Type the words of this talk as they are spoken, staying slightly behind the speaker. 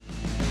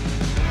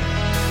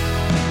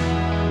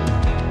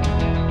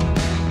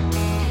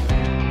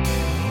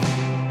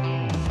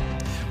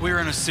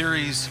a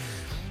series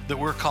that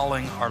we're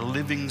calling our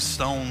Living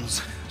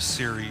Stones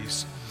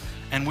series.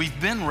 And we've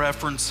been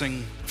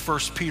referencing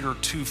 1 Peter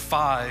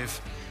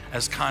 2:5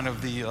 as kind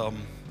of the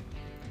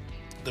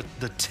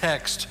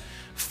text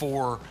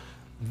for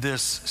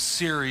this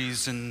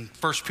series. And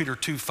 1 Peter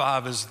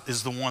 2:5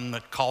 is the one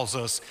that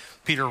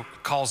Peter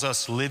calls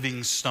us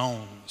living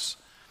stones.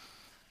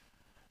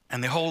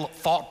 And the whole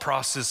thought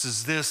process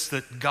is this,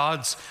 that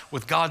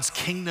with God's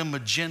kingdom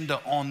agenda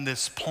on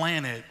this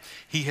planet,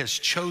 he has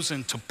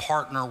chosen to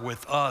partner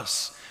with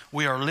us.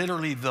 We are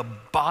literally the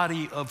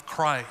body of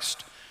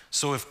Christ.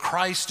 So if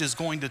Christ is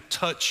going to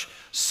touch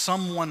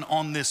someone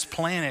on this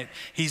planet,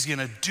 he's going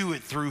to do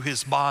it through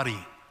his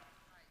body.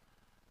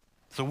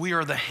 So we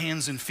are the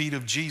hands and feet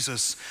of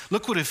Jesus.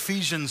 Look what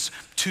Ephesians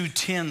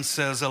 2:10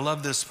 says. I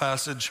love this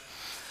passage.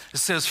 It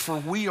says, "For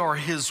we are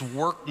his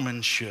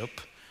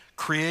workmanship,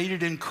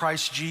 created in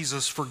Christ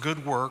Jesus for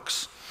good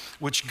works,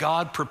 which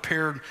God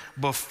prepared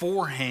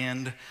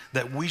beforehand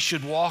that we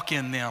should walk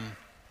in them."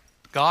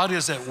 God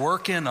is at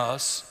work in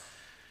us,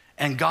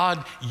 and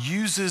God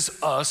uses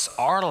us,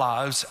 our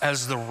lives,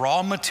 as the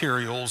raw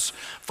materials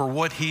for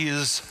what he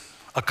is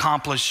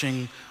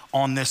accomplishing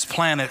on this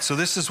planet. So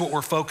this is what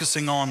we're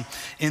focusing on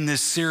in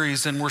this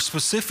series, and we're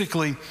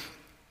specifically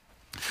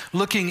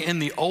looking in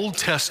the Old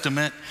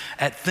Testament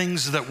at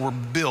things that were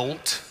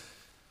built.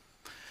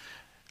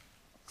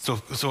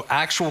 So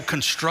actual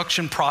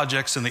construction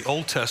projects in the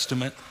Old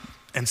Testament,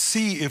 and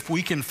see if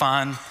we can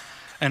find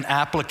an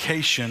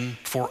application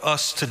for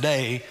us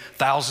today,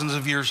 thousands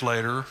of years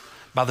later,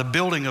 by the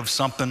building of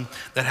something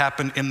that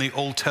happened in the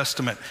Old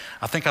Testament.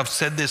 I think I've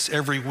said this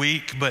every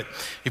week, but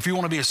if you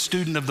want to be a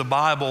student of the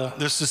Bible,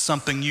 this is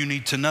something you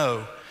need to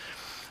know.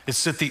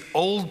 It's that the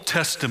Old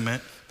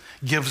Testament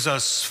gives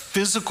us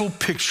physical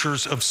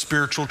pictures of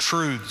spiritual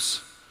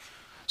truths.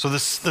 So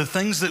the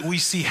things that we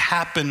see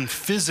happen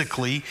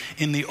physically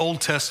in the Old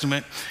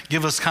Testament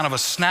give us kind of a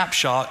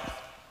snapshot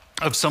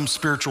of some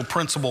spiritual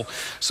principle.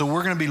 So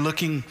we're going to be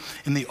looking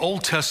in the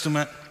Old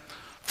Testament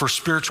for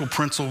spiritual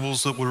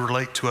principles that would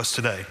relate to us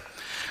today.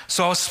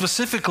 So I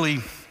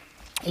specifically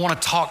want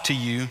to talk to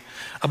you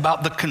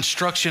about the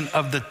construction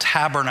of the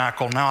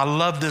tabernacle. Now, I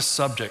love this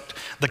subject.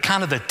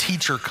 The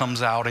teacher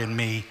comes out in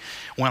me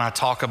when I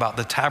talk about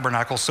the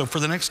tabernacle. So for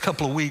the next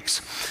couple of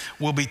weeks,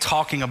 we'll be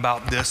talking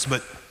about this,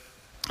 but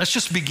let's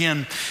just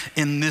begin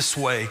in this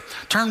way.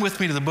 Turn with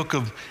me to the book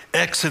of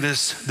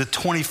Exodus, the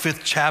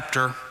 25th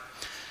chapter,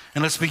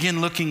 and let's begin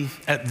looking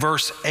at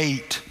verse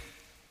 8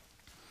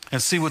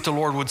 and see what the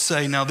Lord would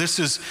say. Now, this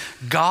is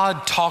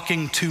God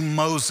talking to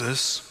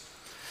Moses.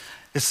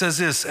 It says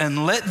this,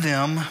 "And let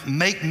them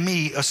make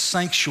me a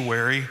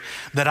sanctuary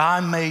that I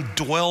may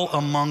dwell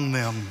among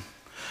them,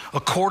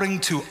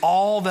 according to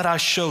all that I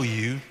show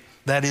you,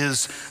 that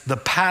is the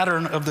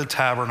pattern of the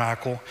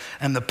tabernacle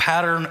and the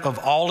pattern of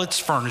all its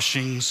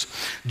furnishings,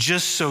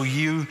 just so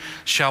you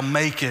shall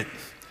make it."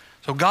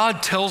 So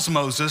God tells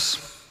Moses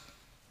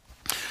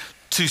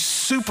to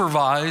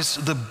supervise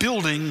the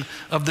building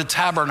of the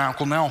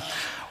tabernacle. Now,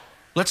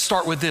 let's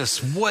start with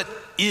this. What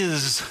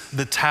is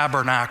the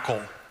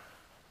tabernacle?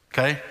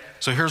 Okay,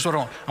 so here's what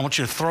I want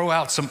you to throw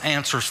out some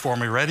answers for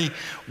me. Ready?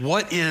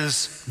 What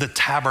is the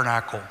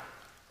tabernacle?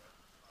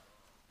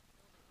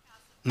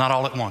 Not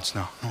all at once,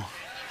 no.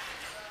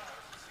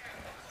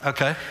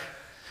 Okay,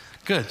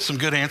 good. Some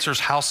good answers,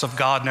 house of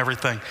God and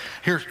everything.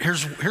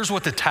 Here's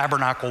what the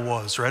tabernacle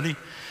was. Ready?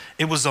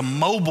 It was a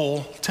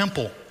mobile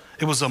temple.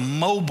 It was a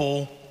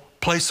mobile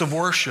place of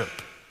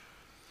worship.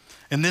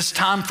 In this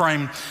time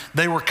frame,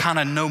 they were kind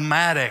of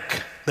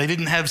nomadic. They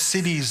didn't have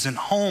cities and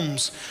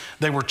homes.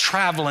 They were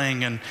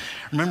traveling. And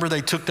remember,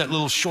 they took that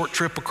little short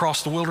trip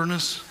across the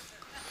wilderness?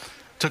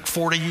 Took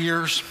 40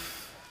 years,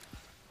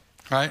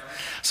 right?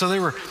 So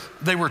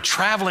they were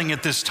traveling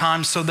at this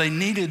time, so they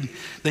needed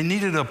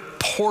a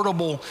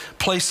portable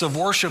place of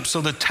worship.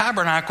 So the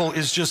tabernacle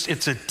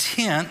it's a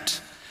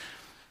tent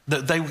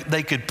that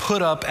they could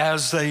put up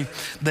as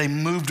they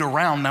moved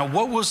around. Now,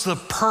 what was the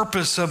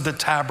purpose of the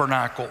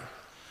tabernacle?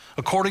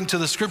 According to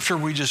the scripture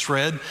we just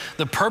read,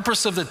 the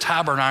purpose of the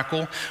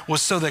tabernacle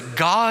was so that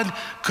God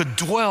could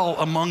dwell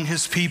among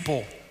his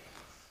people.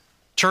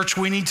 Church,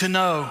 we need to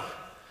know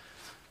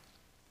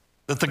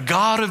that the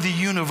God of the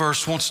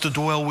universe wants to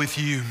dwell with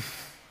you.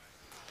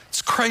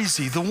 It's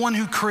crazy. The one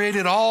who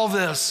created all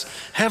this,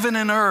 heaven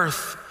and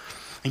earth.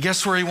 And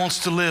guess where he wants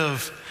to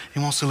live? He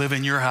wants to live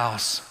in your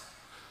house.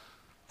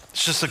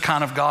 It's just the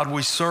kind of God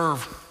we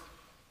serve.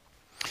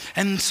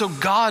 And so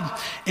God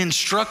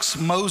instructs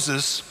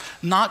Moses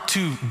not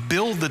to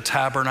build the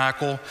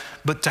tabernacle,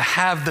 but to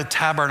have the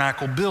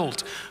tabernacle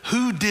built.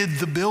 Who did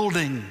the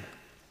building?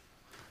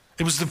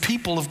 It was the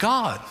people of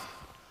God.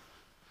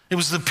 It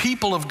was the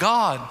people of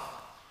God.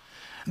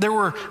 There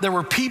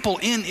were people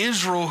in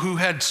Israel who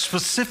had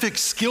specific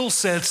skill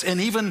sets and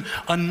even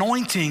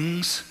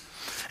anointings.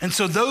 And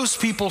so those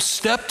people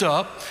stepped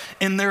up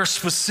in their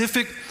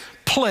specific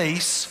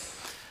place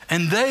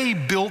and they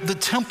built the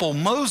temple.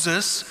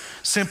 Moses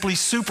simply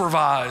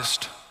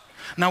supervised.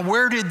 Now,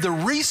 where did the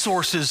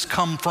resources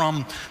come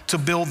from to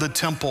build the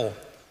temple?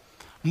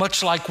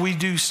 much like we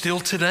do still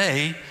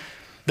today.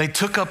 They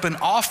took up an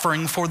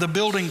offering for the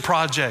building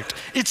project.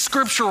 It's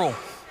scriptural.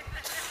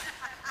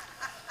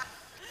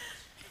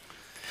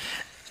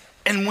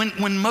 And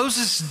when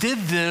Moses did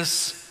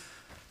this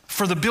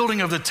for the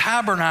building of the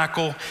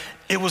tabernacle,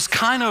 it was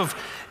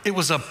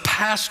a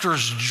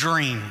pastor's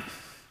dream.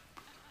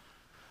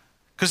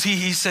 Because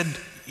he said,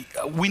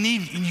 we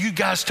need you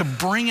guys to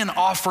bring an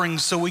offering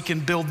so we can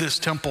build this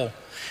temple.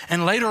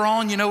 And later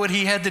on, you know what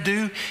he had to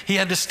do? He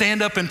had to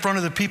stand up in front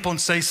of the people and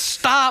say,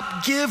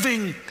 stop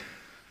giving.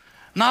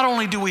 Not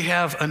only do we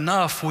have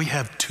enough, we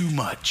have too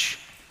much.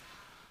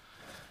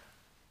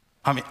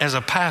 I mean, as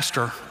a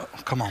pastor,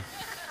 come on.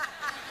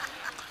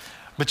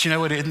 But you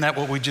know what, isn't that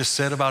what we just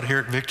said about here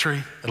at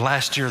Victory?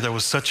 Last year there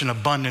was such an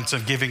abundance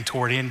of giving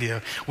toward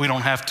India. We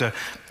don't have to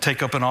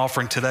take up an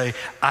offering today.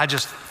 I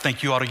just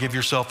think you ought to give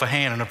yourself a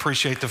hand and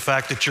appreciate the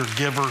fact that you're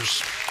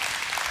givers.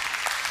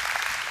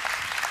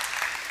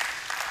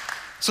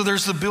 So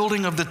there's the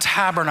building of the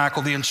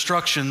tabernacle, the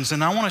instructions,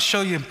 and I want to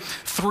show you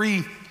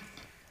 3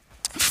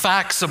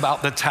 facts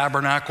about the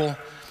tabernacle,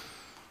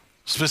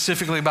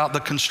 specifically about the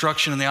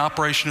construction and the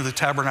operation of the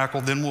tabernacle.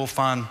 Then we'll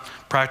find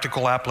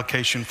practical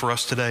application for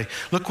us today.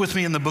 Look with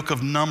me in the book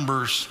of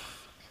Numbers.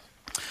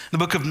 The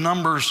book of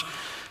Numbers,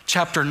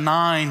 chapter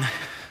 9,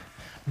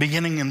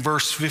 beginning in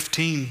verse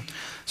 15,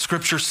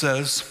 scripture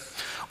says,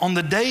 on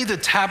the day the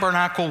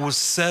tabernacle was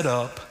set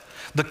up,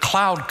 the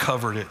cloud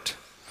covered it.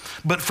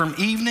 But from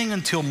evening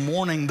until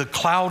morning, the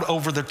cloud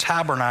over the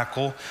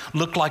tabernacle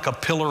looked like a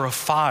pillar of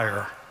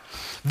fire.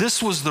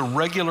 This was the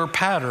regular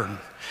pattern.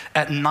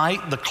 At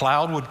night, the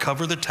cloud would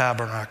cover the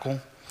tabernacle.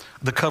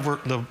 The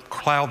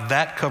cloud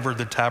that covered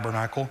the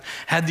tabernacle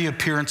had the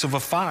appearance of a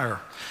fire.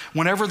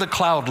 Whenever the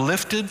cloud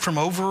lifted from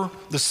over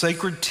the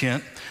sacred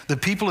tent, the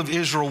people of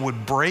Israel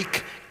would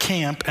break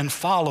camp and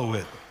follow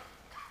it.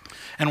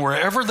 And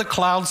wherever the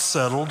cloud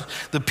settled,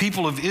 the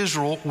people of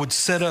Israel would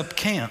set up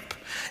camp.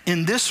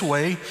 In this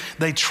way,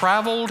 they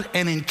traveled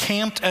and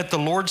encamped at the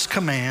Lord's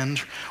command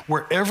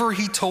wherever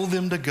he told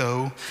them to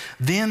go.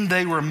 Then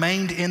they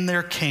remained in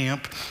their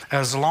camp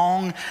as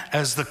long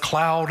as the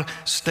cloud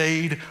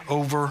stayed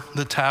over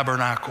the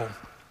tabernacle.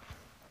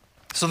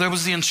 So there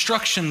was the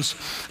instructions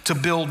to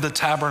build the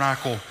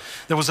tabernacle.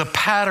 There was a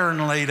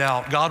pattern laid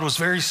out. God was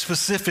very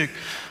specific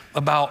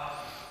about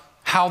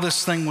how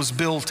this thing was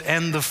built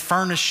and the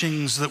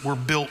furnishings that were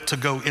built to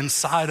go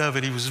inside of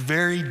it. He was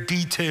very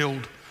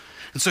detailed.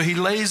 And so he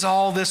lays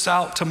all this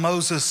out to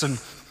Moses,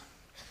 and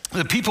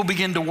the people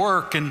begin to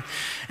work, and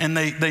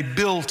they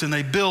built and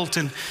they built.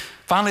 And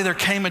finally there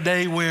came a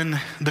day when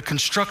the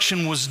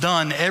construction was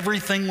done.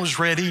 Everything was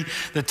ready.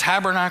 The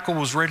tabernacle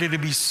was ready to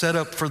be set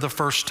up for the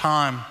first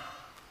time.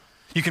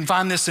 You can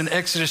find this in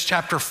Exodus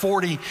chapter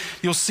 40.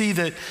 You'll see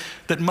that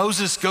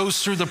Moses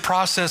goes through the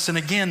process. And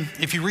again,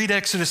 if you read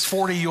Exodus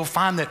 40, you'll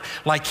find that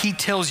like he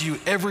tells you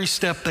every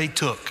step they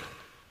took.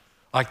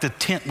 Like the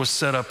tent was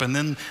set up, and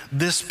then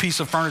this piece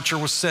of furniture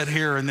was set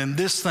here, and then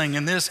this thing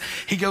and this.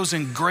 He goes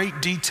in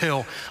great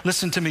detail.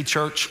 Listen to me,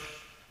 church.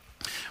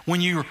 When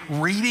you're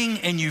reading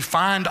and you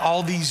find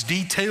all these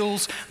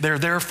details, they're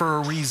there for a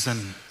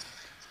reason.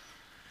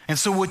 And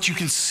so what you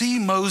can see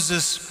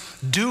Moses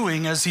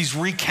doing as he's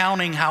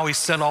recounting how he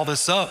set all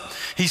this up,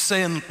 he's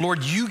saying,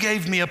 Lord, you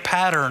gave me a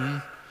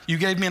pattern. You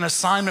gave me an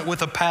assignment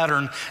with a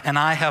pattern, and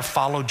I have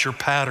followed your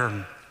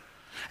pattern.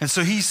 And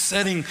so he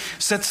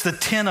sets the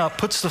tent up,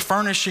 puts the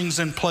furnishings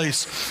in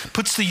place,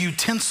 puts the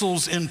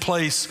utensils in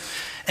place.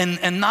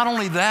 And not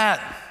only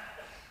that,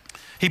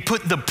 he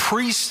put the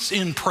priests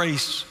in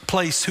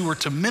place who were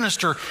to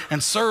minister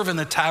and serve in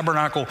the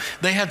tabernacle.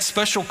 They had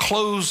special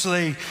clothes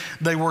they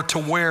were to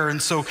wear.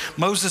 And so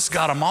Moses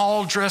got them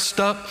all dressed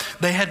up.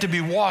 They had to be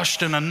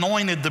washed and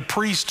anointed, the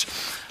priest,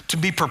 to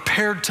be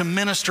prepared to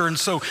minister. And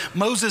so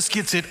Moses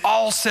gets it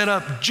all set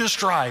up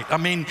just right. I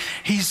mean,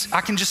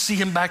 I can just see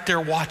him back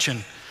there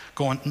watching,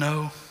 going,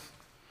 no,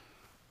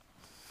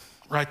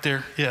 right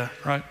there, yeah,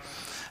 right.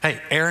 Hey,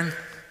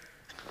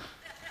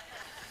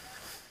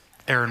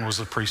 Aaron was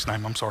the priest's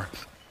name, I'm sorry,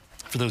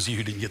 for those of you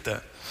who didn't get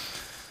that.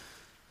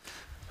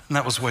 And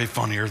that was way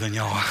funnier than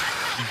y'all.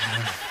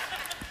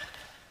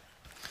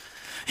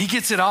 He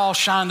gets it all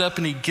shined up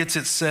and he gets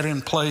it set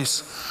in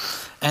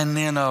place. And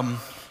then the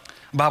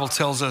Bible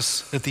tells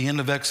us at the end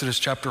of Exodus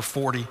chapter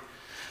 40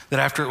 that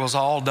after it was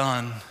all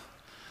done,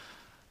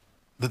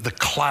 that the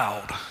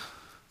cloud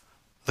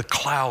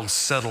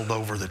settled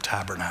over the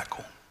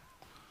tabernacle.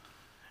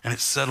 And it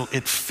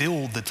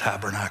filled the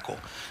tabernacle,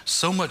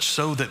 so much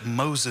so that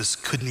Moses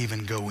couldn't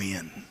even go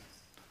in.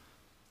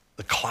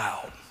 The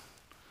cloud.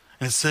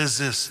 And it says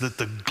this, that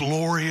the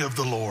glory of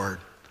the Lord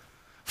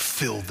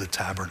filled the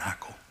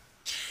tabernacle.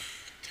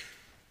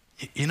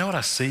 You know what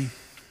I see?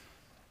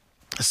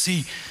 I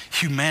see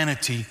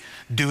humanity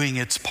doing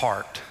its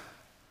part,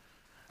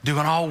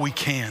 doing all we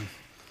can.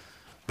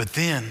 But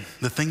then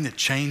the thing that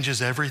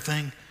changes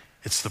everything,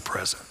 it's the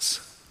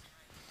presence.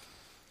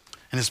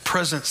 And his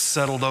presence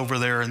settled over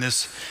there, and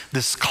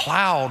this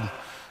cloud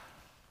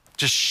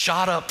just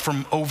shot up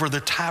from over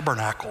the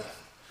tabernacle.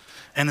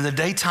 And in the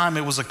daytime,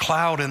 it was a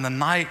cloud. In the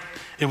night,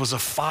 it was a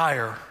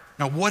fire.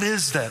 Now, what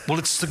is that? Well,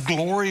 it's the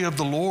glory of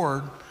the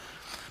Lord.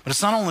 But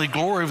it's not only the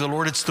glory of the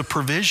Lord, it's the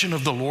provision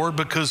of the Lord,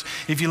 because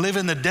if you live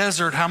in the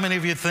desert, how many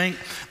of you think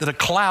that a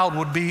cloud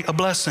would be a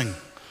blessing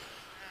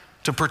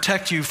to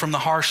protect you from the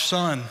harsh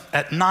sun?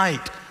 At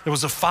night, there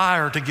was a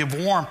fire to give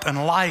warmth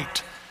and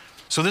light.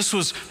 So this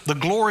was the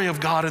glory of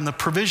God and the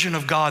provision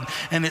of God,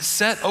 and it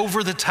set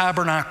over the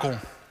tabernacle.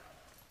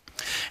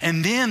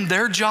 And then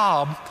their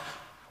job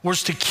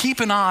was to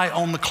keep an eye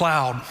on the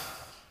cloud.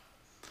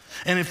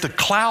 And if the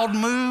cloud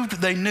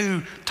moved, they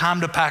knew time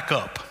to pack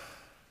up.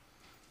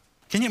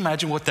 Can you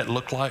imagine what that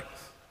looked like?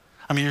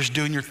 I mean, you're just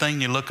doing your thing,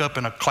 you look up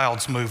and a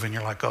cloud's moving.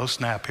 You're like, oh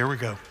snap, here we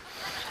go.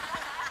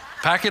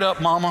 Pack it up,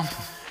 mama.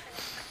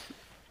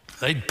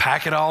 They'd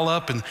pack it all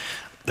up and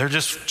they're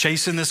just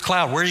chasing this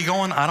cloud. Where are you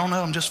going? I don't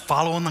know, I'm just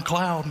following the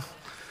cloud.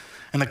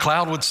 And the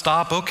cloud would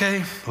stop,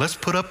 okay, let's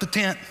put up the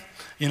tent,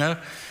 you know?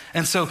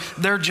 And so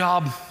their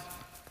job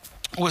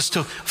was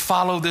to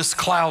follow this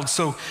cloud.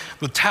 So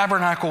the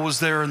tabernacle was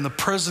there and the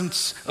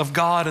presence of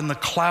God and the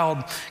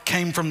cloud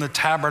came from the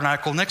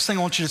tabernacle. Next thing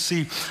I want you to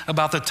see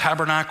about the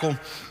tabernacle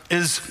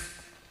is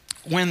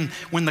when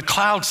the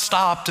cloud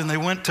stopped and they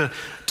went to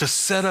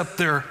set up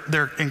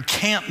their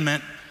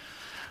encampment,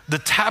 the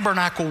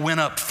tabernacle went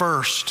up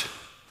first.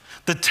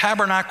 The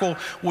tabernacle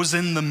was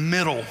in the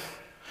middle.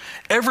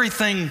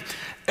 Everything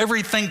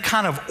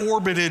kind of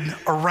orbited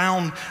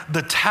around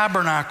the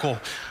tabernacle.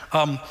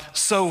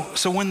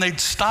 So when they'd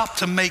stop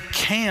to make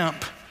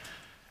camp,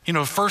 you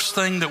know, first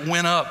thing that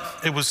went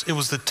up, it was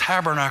the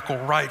tabernacle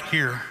right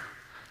here.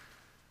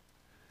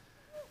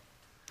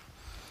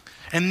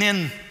 And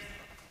then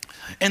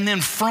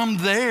from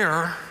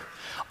there,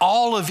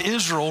 all of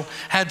Israel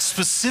had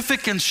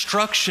specific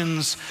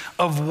instructions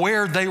of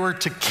where they were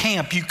to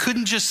camp. You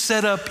couldn't just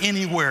set up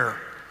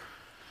anywhere.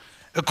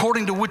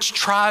 According to which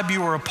tribe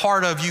you were a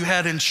part of, you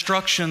had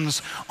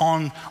instructions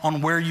on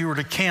where you were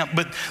to camp.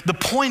 But the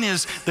point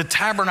is, the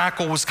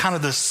tabernacle was kind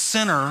of the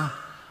center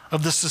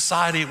of the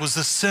society. It was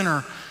the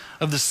center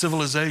of the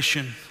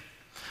civilization.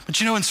 But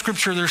you know, in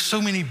Scripture, there's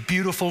so many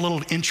beautiful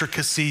little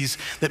intricacies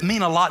that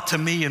mean a lot to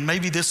me, and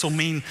maybe this will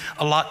mean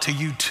a lot to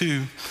you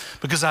too.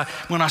 Because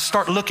when I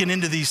start looking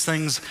into these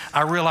things,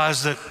 I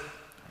realize that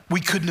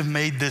we couldn't have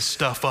made this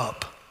stuff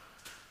up.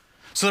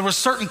 So there were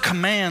certain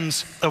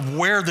commands of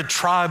where the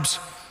tribes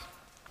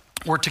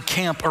were to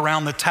camp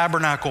around the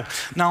tabernacle.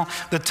 Now,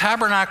 the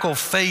tabernacle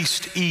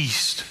faced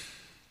east.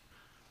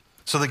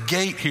 So the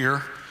gate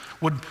here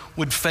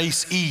would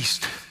face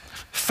east,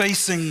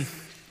 facing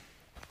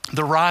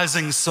the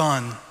rising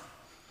sun.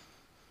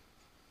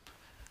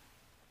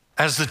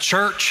 As the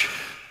church,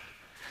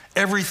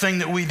 everything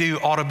that we do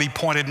ought to be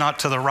pointed not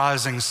to the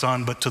rising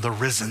sun, but to the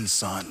risen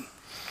sun.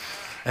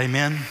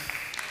 Amen.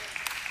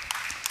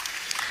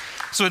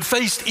 So it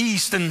faced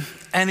east, and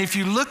if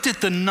you looked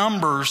at the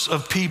numbers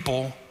of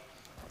people,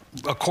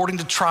 according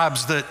to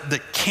tribes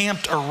that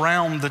camped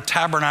around the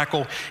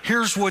tabernacle,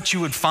 here's what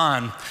you would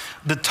find.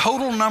 The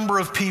total number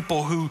of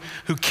people who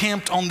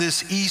camped on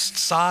this east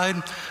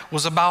side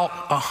was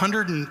about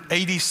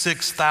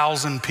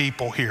 186,000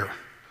 people here,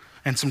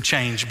 and some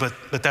change, but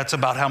that's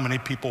about how many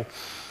people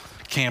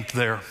camped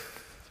there.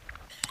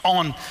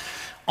 On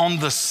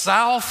the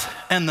south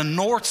and the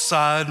north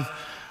side,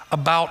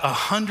 about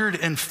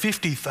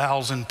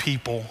 150,000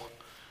 people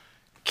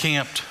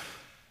camped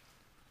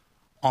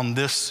on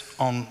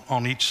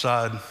each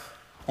side,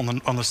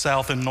 on the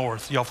south and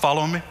north. Y'all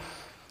following me?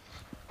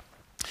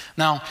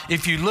 Now,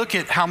 if you look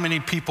at how many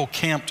people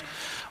camped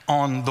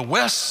on the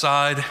west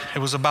side, it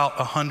was about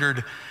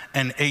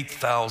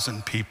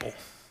 108,000 people.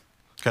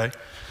 Okay?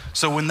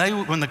 So when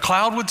the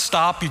cloud would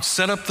stop, you'd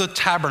set up the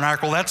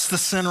tabernacle. That's the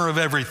center of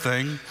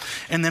everything.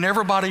 And then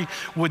everybody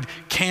would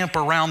camp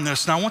around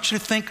this. Now I want you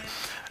to think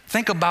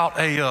about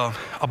a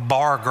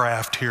bar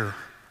graph here,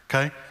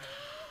 okay?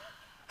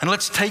 And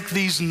let's take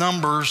these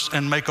numbers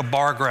and make a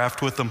bar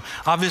graph with them.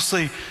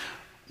 Obviously,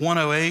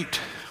 108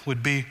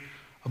 would be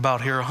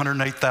about here,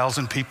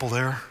 108,000 people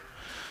there.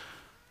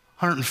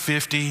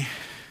 150,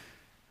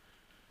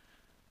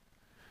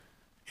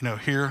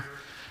 here.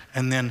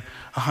 And then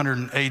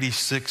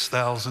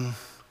 186,000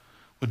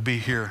 would be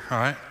here, all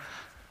right?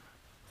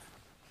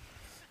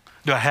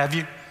 Do I have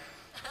you?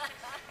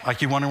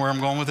 Like you wondering where I'm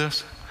going with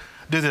this?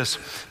 Do this.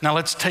 Now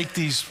let's take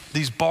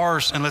these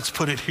bars and let's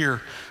put it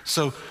here.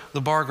 So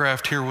the bar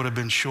graph here would have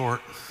been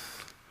short.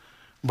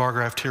 Bar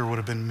graph here would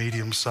have been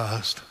medium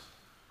sized.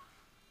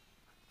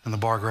 And the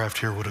bar graph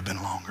here would have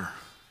been longer.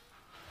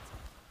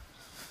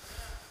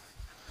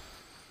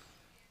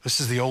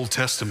 This is the Old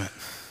Testament.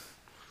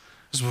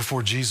 This is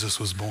before Jesus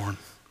was born.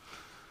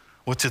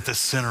 What's at the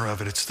center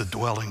of it? It's the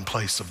dwelling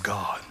place of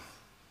God.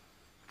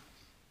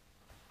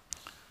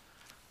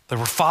 They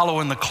were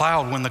following the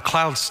cloud. When the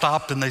cloud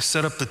stopped and they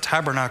set up the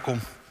tabernacle,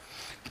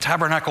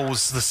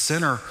 was the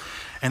center,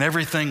 and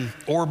everything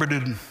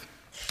orbited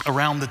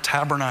around the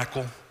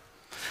tabernacle.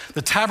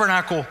 The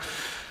tabernacle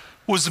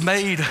was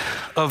made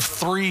of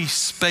 3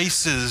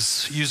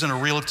 spaces, using a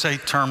real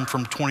estate term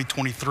from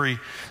 2023.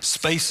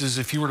 Spaces,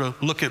 if you were to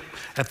look at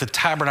the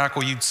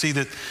tabernacle, you'd see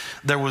that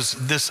there was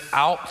this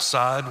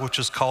outside, which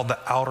is called the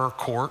outer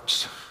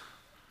courts.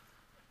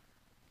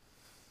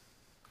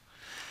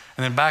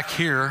 And then back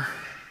here,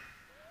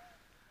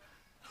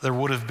 there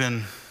would have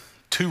been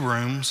 2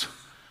 rooms,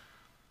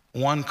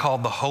 one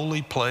called the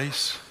holy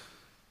place,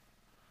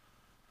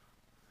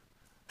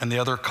 and the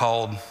other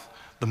called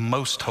the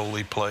most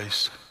holy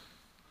place.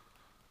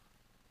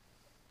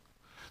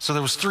 So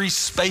there was 3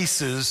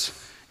 spaces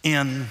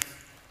in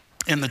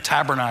the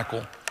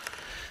tabernacle.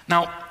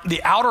 Now,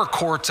 the outer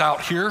courts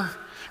out here,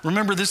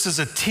 remember this is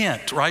a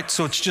tent, right?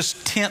 So it's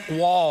just tent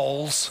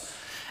walls,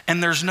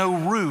 and there's no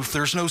roof,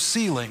 there's no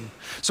ceiling.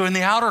 So in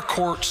the outer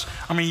courts,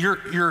 I mean,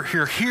 you're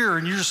here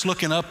and you're just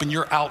looking up and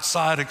you're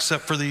outside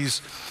except for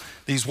these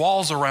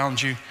walls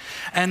around you.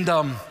 And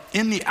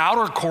in the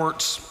outer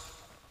courts,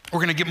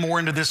 we're gonna get more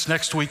into this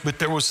next week, but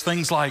there was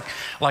things like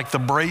the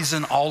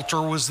brazen altar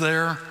was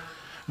there,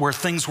 where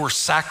things were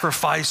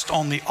sacrificed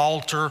on the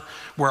altar,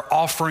 where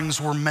offerings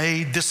were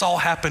made. This all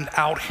happened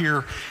out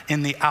here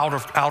in the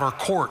outer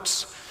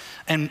courts.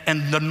 And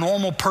the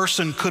normal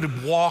person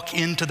could walk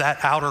into that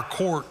outer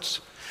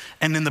courts,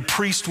 and then the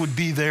priest would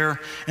be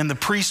there, and the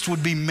priest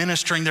would be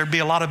ministering. There'd be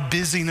a lot of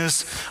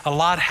busyness, a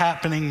lot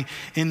happening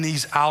in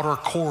these outer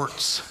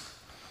courts.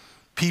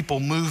 People,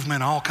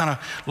 movement, a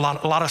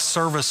lot of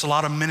service, a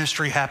lot of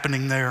ministry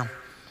happening there.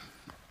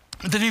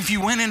 But then if you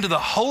went into the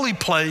holy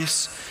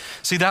place,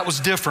 see, that was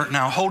different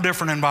now, a whole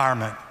different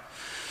environment.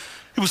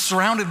 It was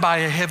surrounded by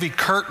a heavy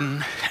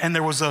curtain, and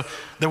there was a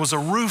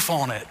roof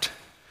on it.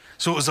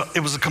 So it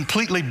was a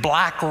completely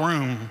black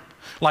room,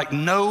 like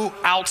no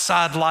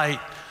outside light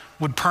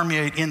would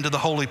permeate into the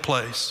holy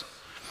place.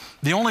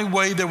 The only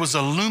way there was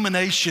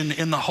illumination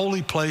in the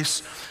holy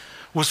place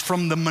was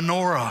from the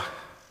menorah,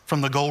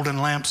 from the golden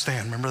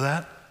lampstand. Remember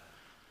that?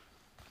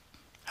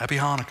 Happy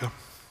Hanukkah.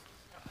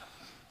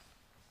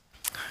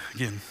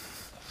 Again.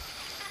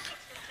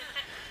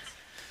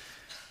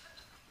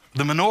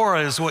 The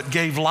menorah is what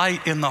gave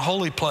light in the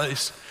holy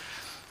place.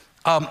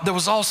 There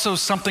was also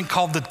something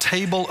called the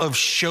table of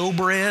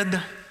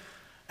showbread,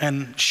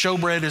 and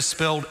showbread is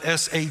spelled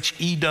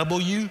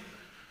S-H-E-W.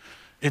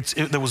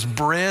 There was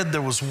bread,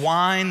 there was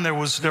wine, there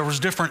was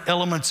different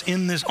elements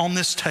on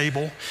this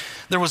table.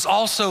 There was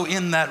also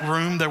in that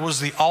room, there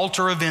was the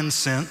altar of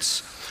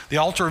incense. The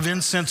altar of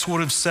incense would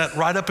have sat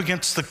right up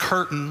against the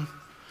curtain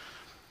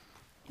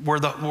where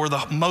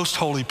the most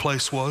holy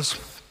place was.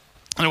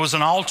 And there was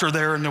an altar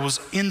there, and there was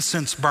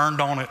incense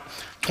burned on it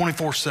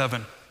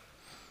 24/7.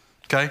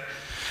 Okay?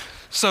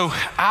 So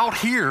out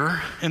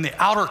here in the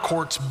outer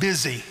courts,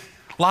 busy,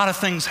 a lot of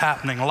things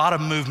happening, a lot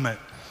of movement.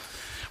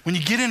 When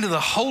you get into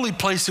the holy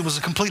place, it was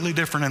a completely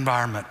different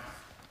environment.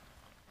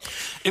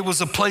 It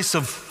was a place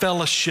of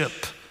fellowship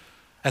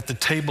at the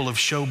table of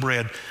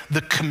showbread.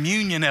 The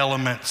communion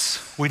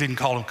elements, they didn't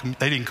call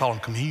them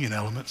communion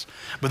elements,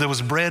 but there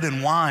was bread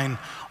and wine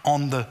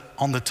on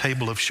the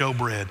table of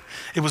showbread.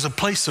 It was a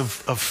place of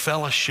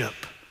fellowship.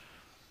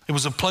 It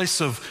was a place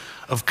of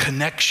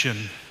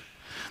connection.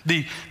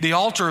 The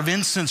altar of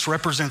incense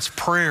represents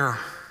prayer.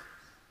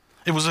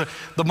 It was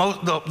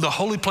the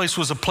holy place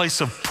was a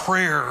place of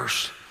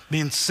prayers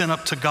being sent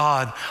up to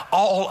God,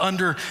 all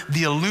under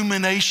the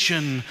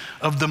illumination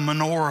of the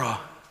menorah.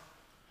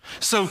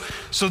 So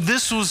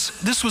this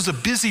was a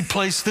busy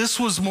place. This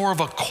was more of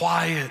a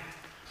quiet.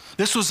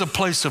 This was a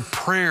place of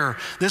prayer.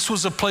 This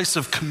was a place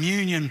of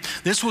communion.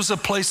 This was a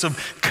place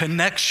of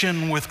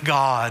connection with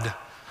God,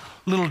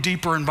 a little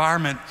deeper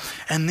environment.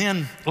 And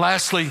then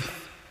lastly,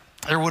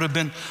 there would have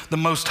been the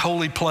most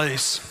holy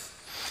place.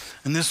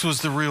 And this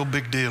was the real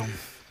big deal.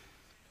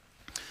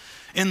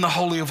 In the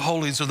Holy of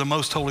Holies, or the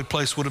most holy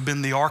place, would have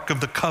been the Ark of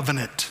the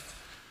Covenant,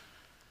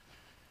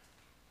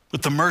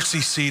 with the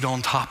mercy seat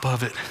on top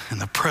of it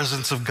and the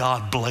presence of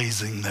God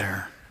blazing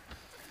there.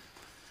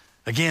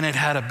 Again, it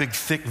had a big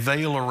thick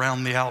veil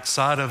around the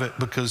outside of it,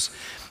 because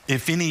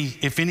if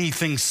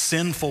anything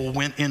sinful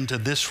went into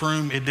this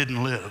room, it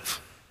didn't live.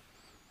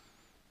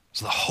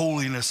 So the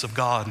holiness of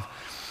God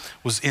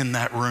was in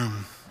that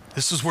room.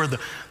 This is where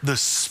the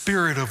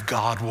Spirit of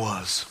God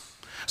was.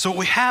 So what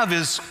we have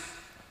is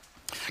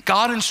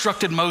God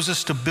instructed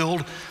Moses to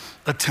build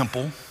a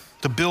temple,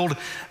 to build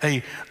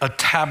a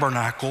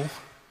tabernacle,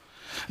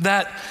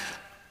 that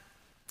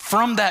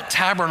from that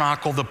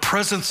tabernacle, the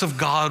presence of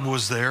God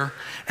was there,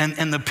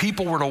 and the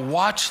people were to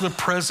watch the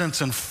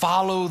presence and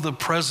follow the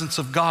presence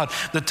of God.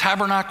 The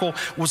tabernacle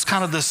was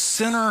kind of the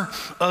center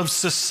of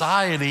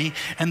society,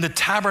 and the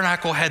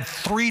tabernacle had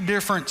 3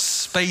 different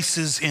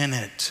spaces in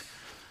it.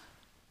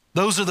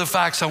 Those are the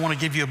facts I want to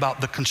give you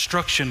about the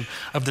construction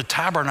of the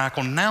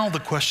tabernacle. Now the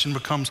question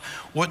becomes,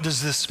 what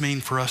does this mean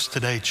for us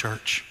today,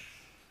 church?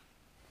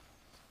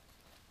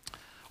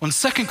 When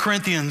 2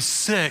 Corinthians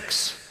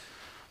 6,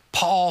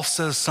 Paul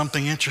says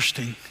something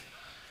interesting.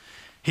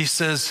 He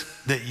says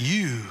that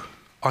you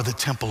are the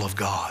temple of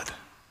God.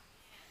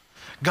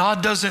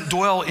 God doesn't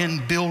dwell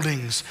in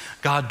buildings,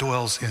 God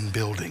dwells in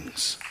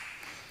buildings.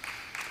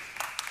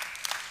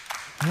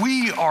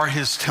 We are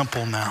his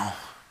temple now.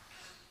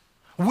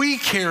 We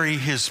carry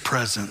his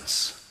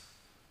presence.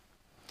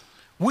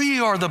 We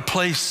are the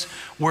place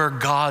where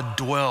God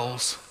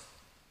dwells.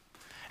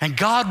 And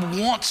God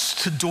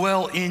wants to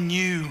dwell in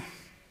you.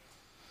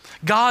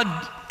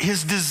 God,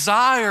 his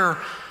desire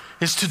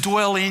is to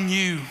dwell in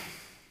you.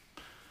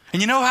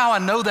 And you know how I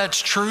know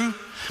that's true?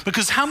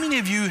 Because how many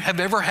of you have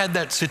ever had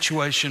that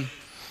situation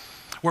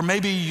where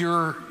maybe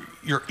you're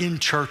in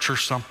church or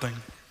something,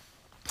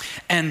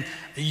 and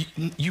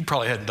you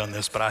probably hadn't done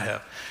this, but I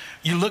have.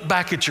 You look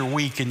back at your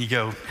week and you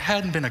go,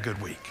 hadn't been a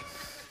good week.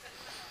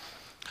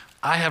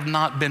 I have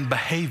not been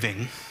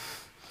behaving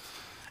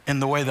in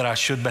the way that I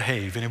should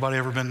behave. Anybody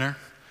ever been there?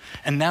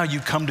 And now you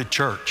come to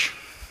church,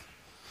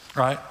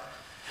 right?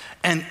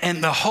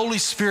 And the Holy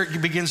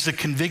Spirit begins to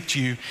convict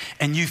you,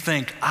 and you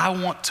think, I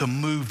want to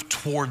move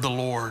toward the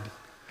Lord.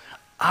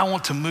 I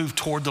want to move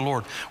toward the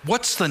Lord.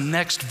 What's the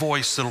next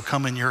voice that'll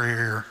come in your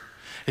ear?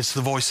 It's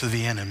the voice of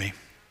the enemy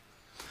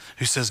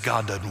who says,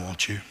 God doesn't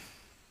want you.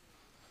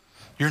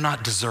 You're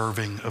not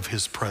deserving of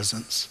his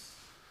presence.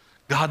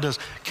 God does.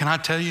 Can I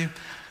tell you?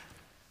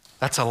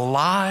 That's a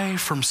lie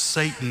from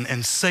Satan,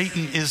 and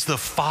Satan is the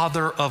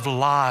father of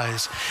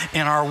lies.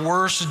 In our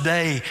worst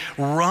day,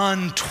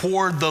 run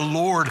toward the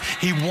Lord.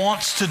 He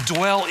wants to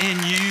dwell in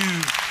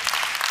you.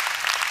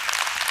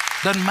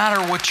 Doesn't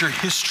matter what your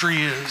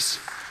history is.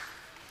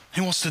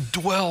 He wants to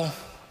dwell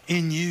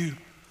in you.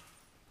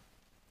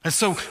 And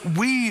so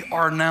we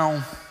are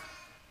now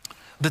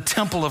the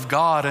temple of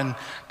God, and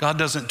God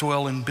doesn't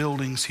dwell in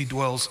buildings. He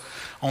dwells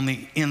on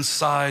the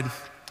inside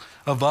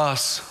of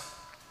us.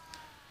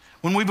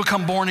 When we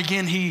become born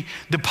again, he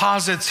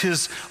deposits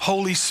his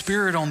Holy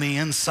Spirit on the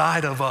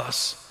inside of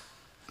us.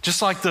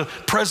 Just like the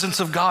presence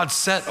of God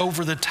sat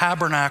over the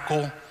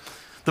tabernacle,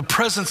 the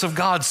presence of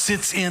God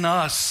sits in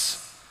us.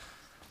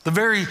 The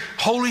very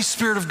Holy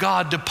Spirit of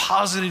God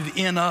deposited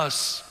in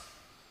us.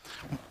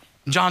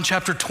 John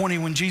chapter 20,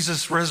 when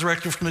Jesus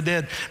resurrected from the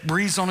dead,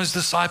 breathed on his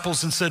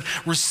disciples and said,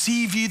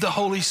 receive ye the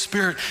Holy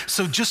Spirit.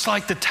 So just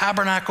like the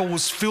tabernacle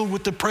was filled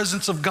with the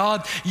presence of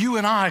God, you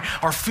and I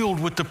are filled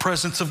with the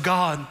presence of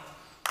God.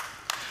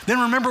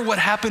 Then remember what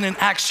happened in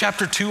Acts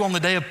chapter 2 on the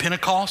day of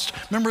Pentecost?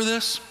 Remember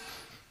this?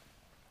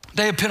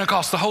 Day of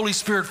Pentecost, the Holy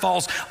Spirit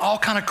falls, all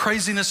kind of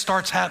craziness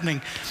starts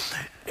happening.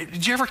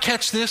 Did you ever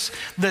catch this?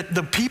 That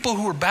the people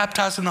who were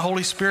baptized in the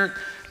Holy Spirit,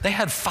 they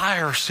had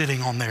fire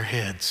sitting on their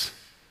heads.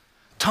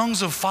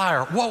 Tongues of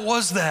fire. What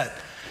was that?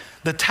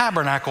 The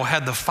tabernacle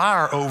had the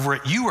fire over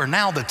it. You are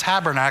now the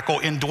tabernacle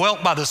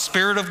indwelt by the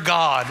Spirit of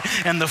God,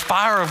 and the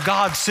fire of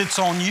God sits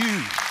on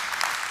you.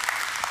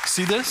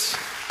 See this?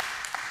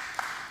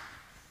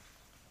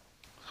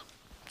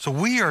 So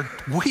we are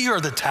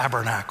the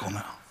tabernacle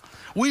now.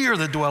 We are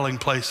the dwelling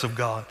place of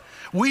God.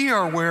 We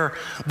are where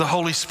the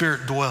Holy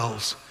Spirit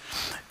dwells.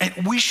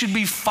 And we should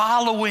be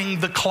following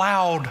the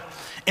cloud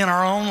in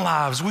our own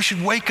lives. We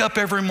should wake up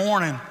every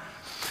morning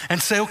and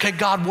say, okay,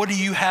 God, what do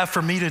you have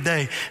for me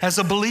today? As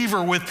a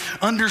believer with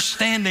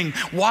understanding,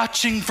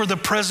 watching for the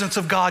presence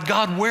of God.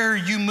 God, where are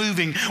you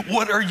moving?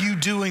 What are you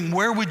doing?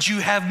 Where would you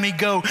have me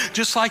go?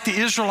 Just like the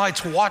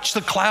Israelites watched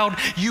the cloud,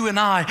 you and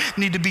I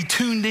need to be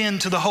tuned in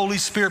to the Holy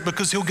Spirit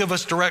because he'll give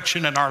us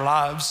direction in our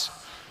lives.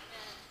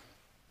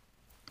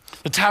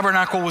 The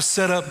tabernacle was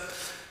set up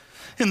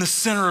in the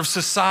center of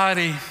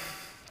society,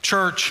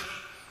 church.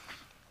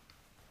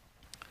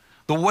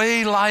 The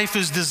way life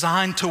is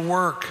designed to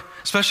work,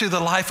 especially the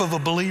life of a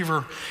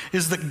believer,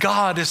 is that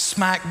God is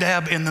smack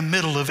dab in the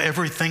middle of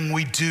everything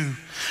we do.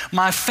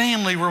 My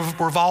family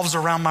revolves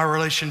around my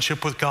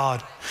relationship with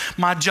God.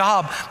 My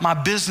job, my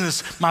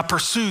business, my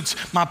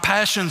pursuits, my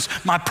passions,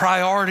 my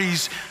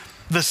priorities,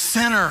 the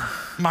center,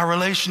 my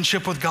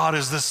relationship with God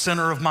is the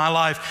center of my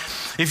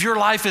life. If your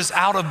life is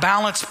out of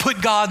balance,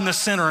 put God in the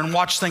center and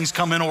watch things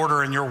come in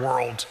order in your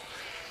world.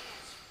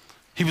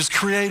 He was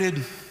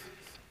created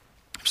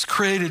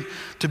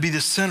to be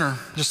the center,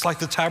 just like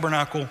the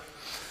tabernacle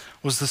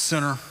was the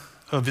center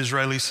of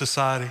Israeli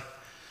society.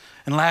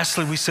 And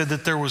lastly, we said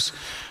that there was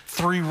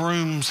 3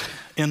 rooms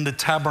in the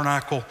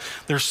tabernacle.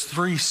 There's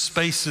 3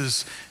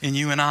 spaces in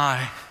you and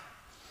I.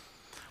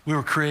 We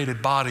were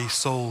created body,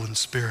 soul, and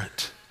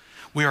spirit.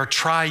 We are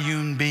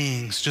triune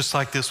beings, just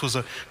like this was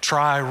a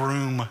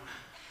tri-room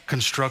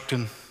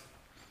construction.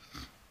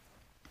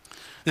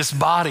 This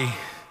body,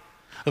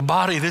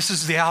 this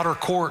is the outer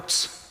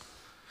courts.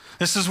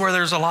 This is where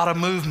there's a lot of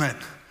movement.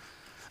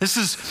 This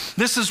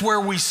is where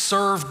we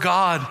serve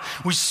God.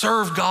 We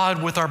serve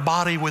God with our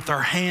body, with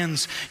our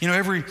hands. You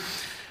know,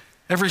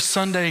 every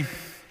Sunday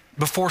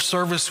before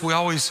service,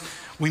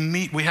 we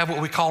meet, we have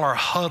what we call our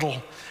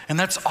huddle. And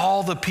that's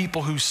all the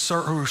people who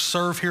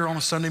serve here on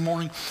a Sunday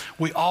morning.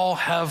 We all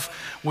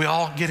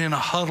get in a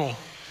huddle.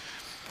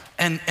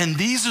 And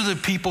these are the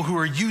people who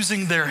are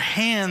using their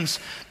hands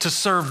to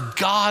serve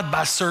God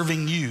by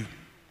serving you.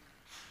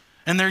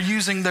 And they're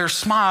using their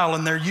smile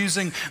and they're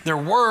using their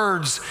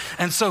words.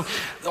 And so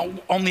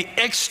on the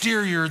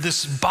exterior,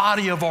 this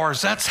body of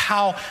ours, that's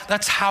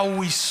how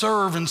we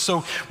serve. And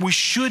so we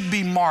should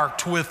be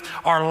marked with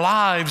our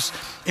lives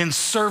in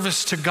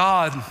service to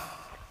God.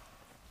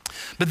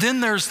 But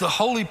then there's the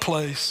holy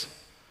place.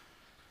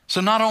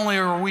 So not only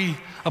are we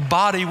a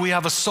body, we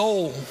have a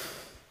soul.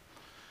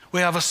 We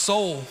have a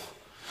soul.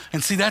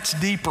 And see, that's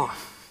deeper.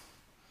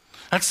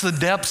 That's the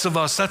depths of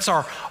us. That's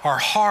our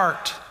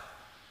heart.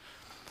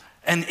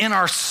 And in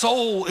our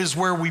soul is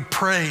where we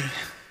pray.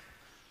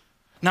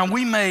 Now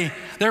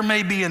there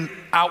may be an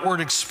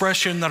outward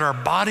expression that our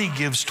body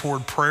gives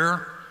toward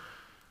prayer.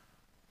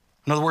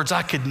 In other words,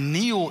 I could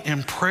kneel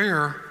in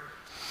prayer,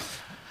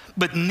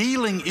 but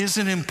kneeling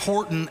isn't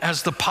important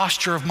as the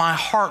posture of my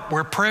heart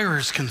where prayer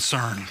is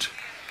concerned.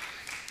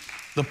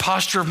 The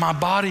posture of my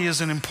body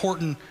isn't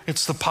important,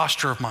 it's the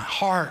posture of my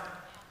heart.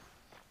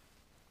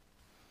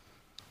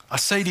 I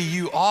say to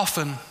you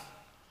often,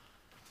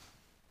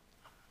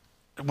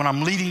 when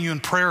I'm leading you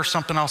in prayer or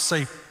something, I'll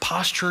say,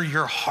 posture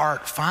your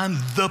heart. Find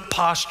the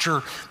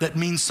posture that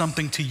means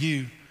something to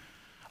you.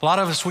 A lot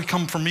of us, we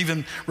come from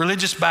even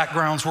religious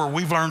backgrounds where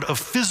we've learned a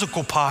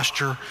physical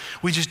posture.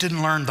 We just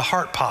didn't learn the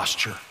heart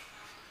posture.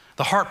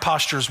 The heart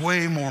posture is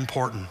way more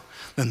important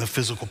than the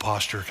physical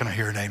posture. Can I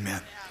hear an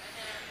amen?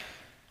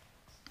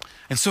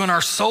 And so in our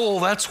soul,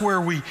 that's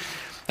where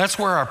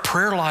our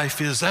prayer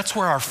life is. That's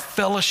where our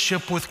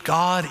fellowship with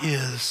God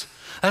is.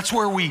 That's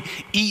where we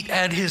eat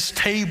at his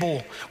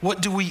table.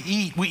 What do we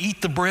eat? We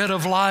eat the bread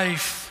of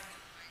life.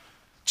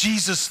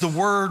 Jesus, the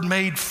Word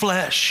made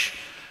flesh,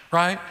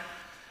 right?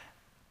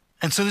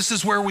 And so this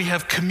is where we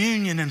have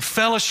communion and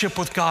fellowship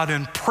with God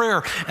and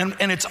prayer. And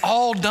it's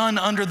all done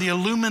under the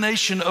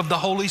illumination of the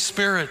Holy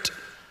Spirit.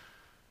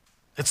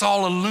 It's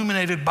all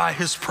illuminated by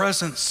his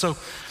presence.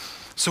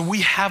 So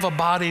we have a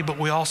body, but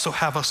we also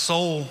have a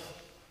soul.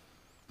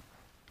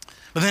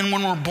 But then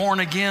when we're born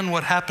again,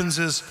 what happens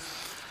is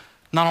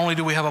not only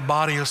do we have a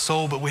body, a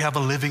soul, but we have a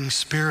living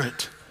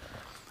spirit.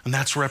 And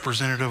that's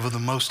representative of the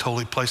most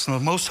holy place. And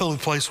the most holy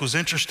place was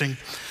interesting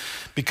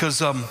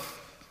because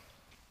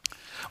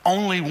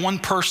only one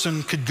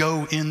person could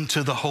go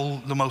into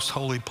the most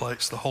holy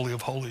place, the Holy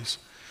of Holies.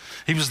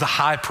 He was the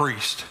high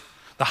priest.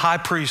 The high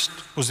priest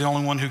was the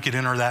only one who could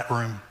enter that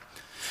room.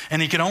 And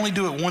he could only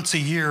do it once a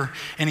year,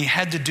 and he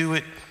had to do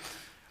it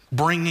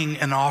bringing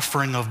an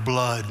offering of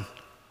blood.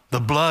 The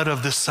blood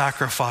of this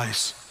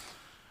sacrifice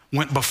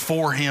went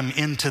before him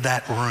into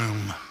that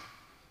room.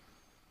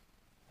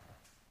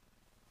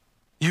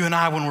 You and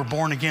I, when we're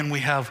born again, we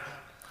have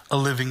a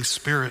living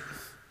spirit.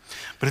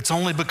 But it's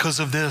only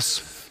because of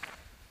this.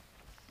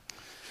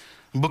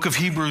 The book of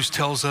Hebrews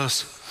tells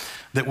us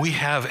that we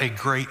have a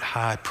great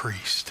high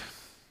priest.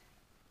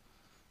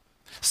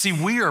 See,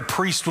 we are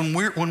priests.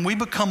 When we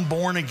become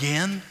born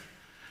again,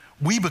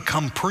 we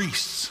become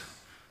priests.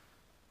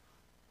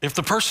 If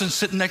the person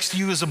sitting next to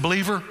you is a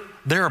believer,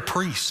 they're a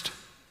priest.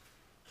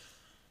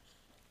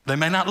 They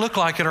may not look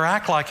like it or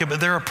act like it, but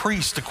they're a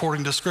priest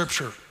according to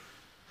Scripture.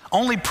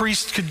 Only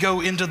priests could go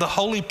into the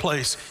holy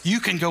place. You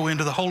can go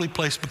into the holy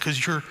place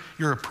because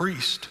you're a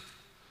priest.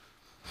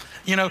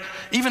 You know,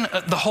 even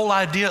the whole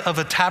idea of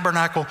a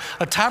tabernacle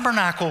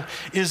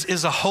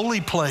is a holy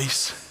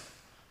place.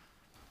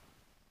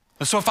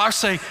 And so if I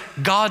say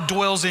God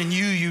dwells in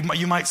you,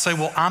 you might say,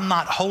 well, I'm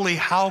not holy.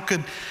 How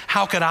could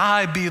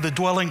I be the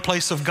dwelling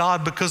place of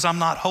God because I'm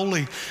not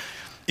holy?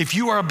 If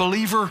you are a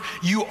believer,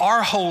 you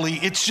are holy.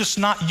 It's just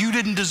not, you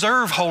didn't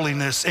deserve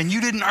holiness and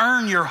you didn't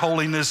earn your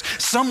holiness.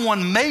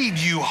 Someone made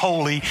you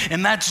holy,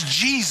 and that's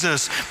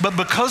Jesus. But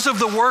because of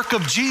the work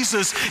of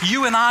Jesus,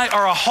 you and I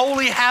are a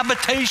holy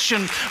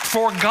habitation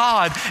for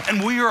God,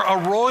 and we are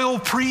a royal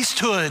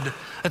priesthood.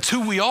 That's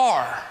who we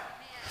are.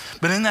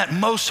 But in that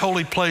most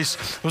holy place,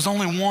 there was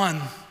only one,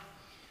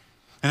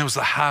 and it was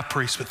the high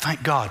priest. But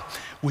thank God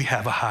we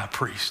have a high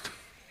priest.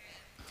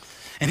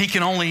 And he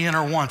can only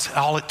enter once.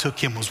 All it took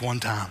him was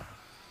one time.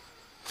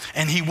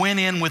 And he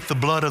went in with the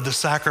blood of the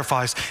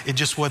sacrifice. It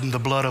just wasn't the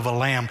blood of a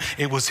lamb.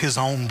 It was his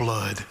own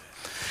blood.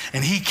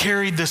 And he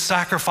carried the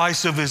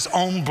sacrifice of his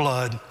own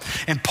blood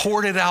and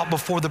poured it out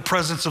before the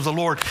presence of the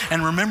Lord.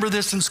 And remember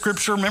this in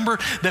Scripture. Remember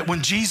that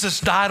when Jesus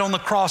died on the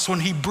cross, when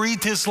he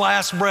breathed his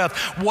last breath,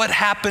 what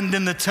happened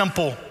in the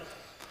temple?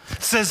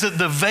 It says that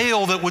the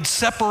veil that would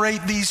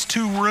separate these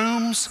two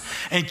rooms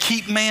and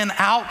keep man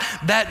out,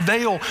 that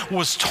veil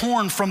was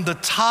torn from the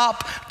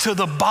top to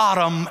the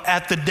bottom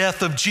at the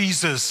death of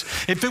Jesus.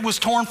 If it was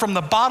torn from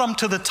the bottom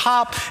to the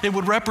top, it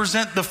would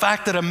represent the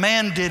fact that a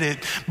man did it.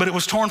 But it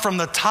was torn from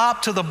the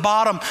top to the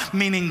bottom,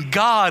 meaning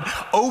God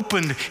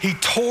opened, he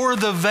tore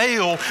the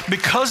veil.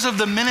 Because of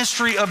the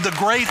ministry of the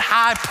great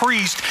high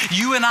priest,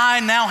 you and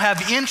I now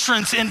have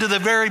entrance into the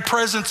very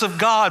presence of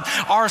God.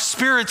 Our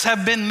spirits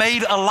have been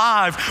made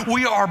alive.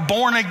 We are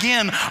born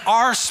again.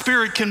 Our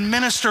spirit can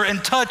minister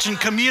and touch and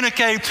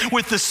communicate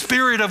with the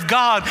Spirit of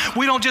God.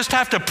 We don't just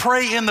have to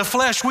pray in the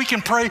flesh. We can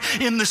pray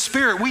in the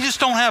Spirit. We just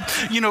don't have,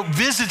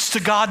 visits to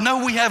God.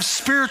 No, we have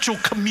spiritual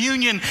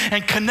communion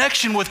and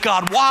connection with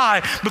God.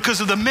 Why? Because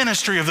of the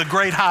ministry of the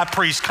great high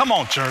priest. Come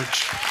on,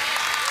 church.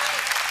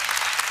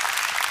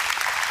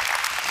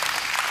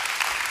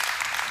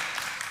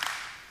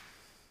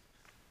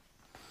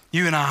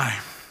 You and I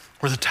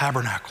were the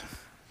tabernacle.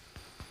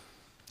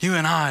 You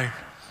and I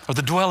are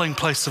the dwelling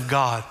place of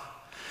God.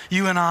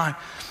 You and I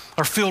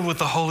are filled with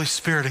the Holy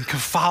Spirit and can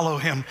follow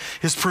him.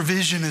 His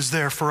provision is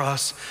there for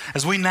us.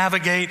 As we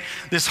navigate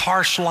this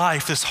harsh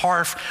life, this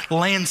harsh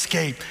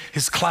landscape,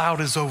 his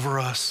cloud is over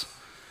us.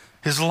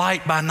 His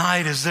light by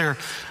night is there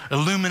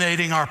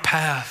illuminating our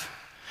path.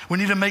 We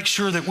need to make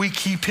sure that we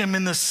keep him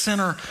in the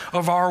center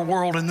of our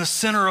world, in the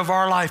center of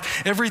our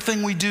life.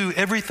 Everything we do,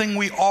 everything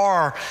we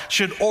are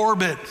should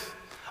orbit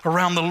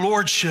around the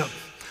lordship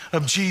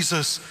of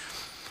Jesus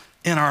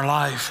in our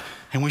life.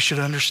 And we should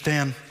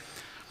understand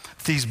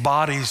these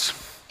bodies,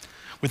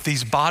 with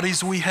these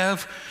bodies we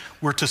have,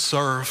 we're to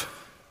serve.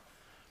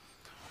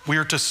 We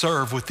are to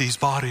serve with these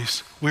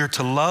bodies. We are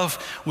to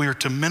love, we are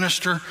to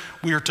minister,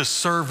 we are to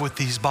serve with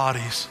these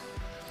bodies.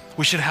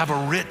 We should have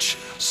a rich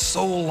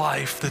soul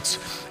life that's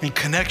in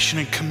connection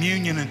and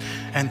communion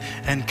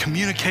and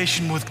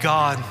communication with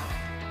God.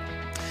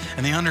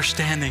 And the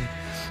understanding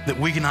that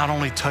we can not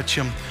only touch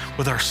him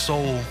with our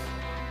soul,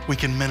 we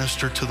can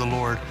minister to the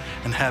Lord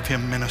and have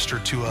him minister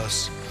to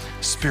us,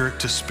 spirit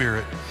to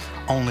spirit,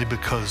 only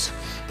because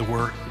the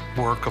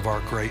work of our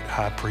great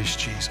high priest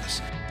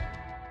Jesus.